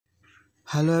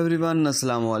Hello everyone,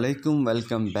 Assalamu alaikum.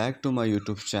 Welcome back to my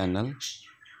YouTube channel.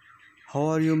 How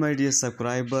are you, my dear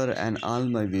subscriber and all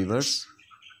my viewers?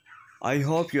 I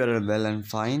hope you are well and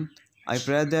fine. I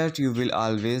pray that you will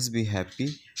always be happy.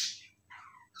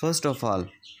 First of all,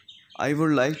 I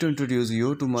would like to introduce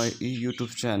you to my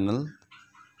YouTube channel.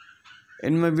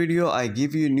 In my video, I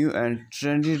give you new and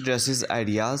trendy dresses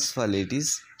ideas for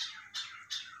ladies,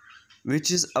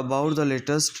 which is about the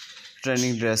latest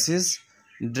trending dresses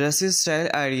style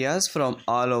ideas from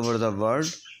all over the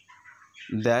world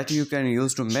that you can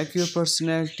use to make your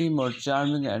personality more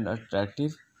charming and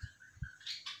attractive.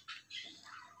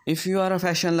 If you are a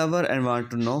fashion lover and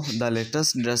want to know the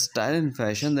latest dress style and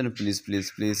fashion, then please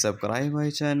subscribe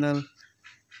my channel.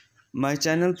 My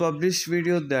channel publish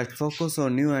videos that focus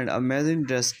on new and amazing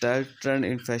dress style trend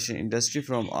in fashion industry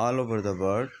from all over the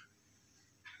world.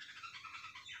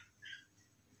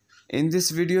 In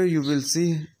this video you will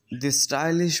see the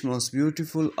stylish, most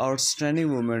beautiful,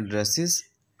 outstanding women dresses.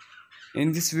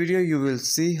 In this video you will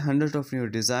see hundreds of new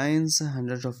designs,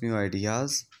 hundreds of new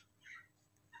ideas.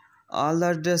 All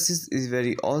that dresses is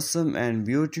very awesome and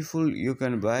beautiful. You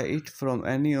can buy it from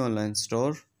any online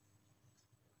store.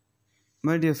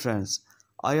 My dear friends,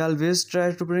 I always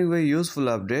try to bring very useful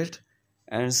update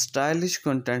and stylish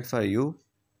content for you.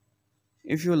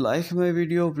 If you like my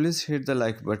video, please hit the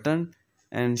like button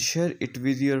and share it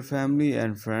with your family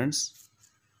and friends.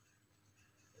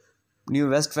 New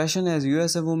West fashion as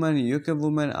USA woman, UK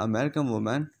woman, American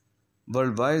woman,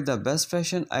 worldwide the best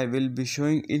fashion I will be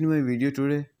showing in my video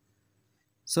today.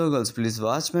 So girls, please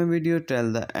watch my video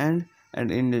till the end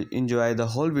and enjoy the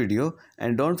whole video,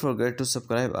 and don't forget to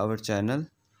subscribe our channel.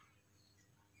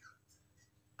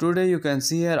 Today you can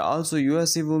see here also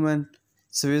USA woman,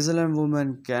 Switzerland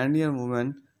woman, Canadian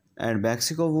woman and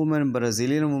Mexico woman,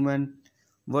 Brazilian woman,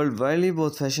 worldwide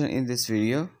both fashion in this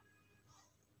video.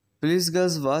 Please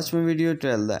girls, watch my video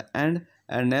till the end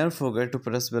and never forget to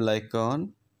press bell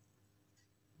icon.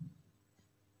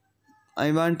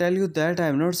 I want to tell you that I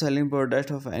am not selling product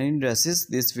of any dresses.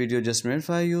 This video just made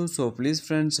for you. So please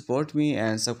friends, support me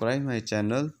and subscribe my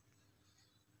channel.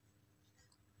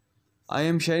 I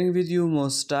am sharing with you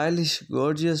most stylish,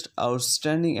 gorgeous,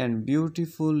 outstanding and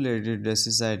beautiful lady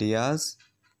dresses ideas.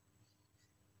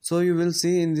 So you will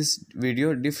see in this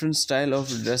video different style of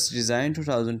dress design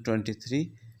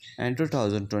 2023 and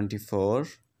 2024.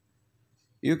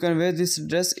 You can wear this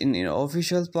dress in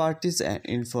official parties and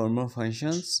informal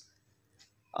functions.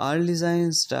 All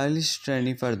design stylish,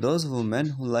 trendy for those women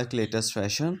who like latest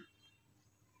fashion.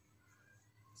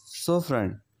 So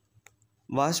friend,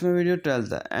 watch my video till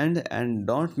the end and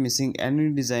don't missing any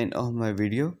design of my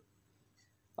video.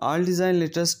 All design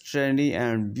latest, trendy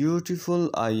and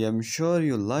beautiful. I am sure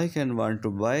you like and want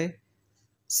to buy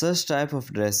such type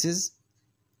of dresses.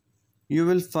 You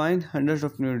will find hundreds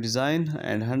of new design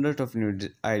and hundreds of new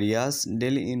ideas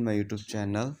daily in my YouTube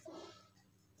channel.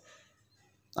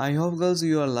 I hope girls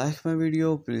you all like my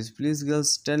video. Please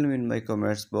girls tell me in my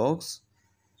comments box.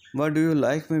 What do you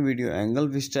like my video angle?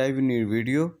 Which type in your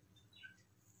video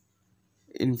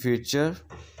in future?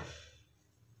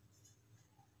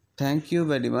 Thank you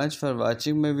very much for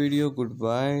watching my video.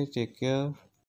 Goodbye. Take care.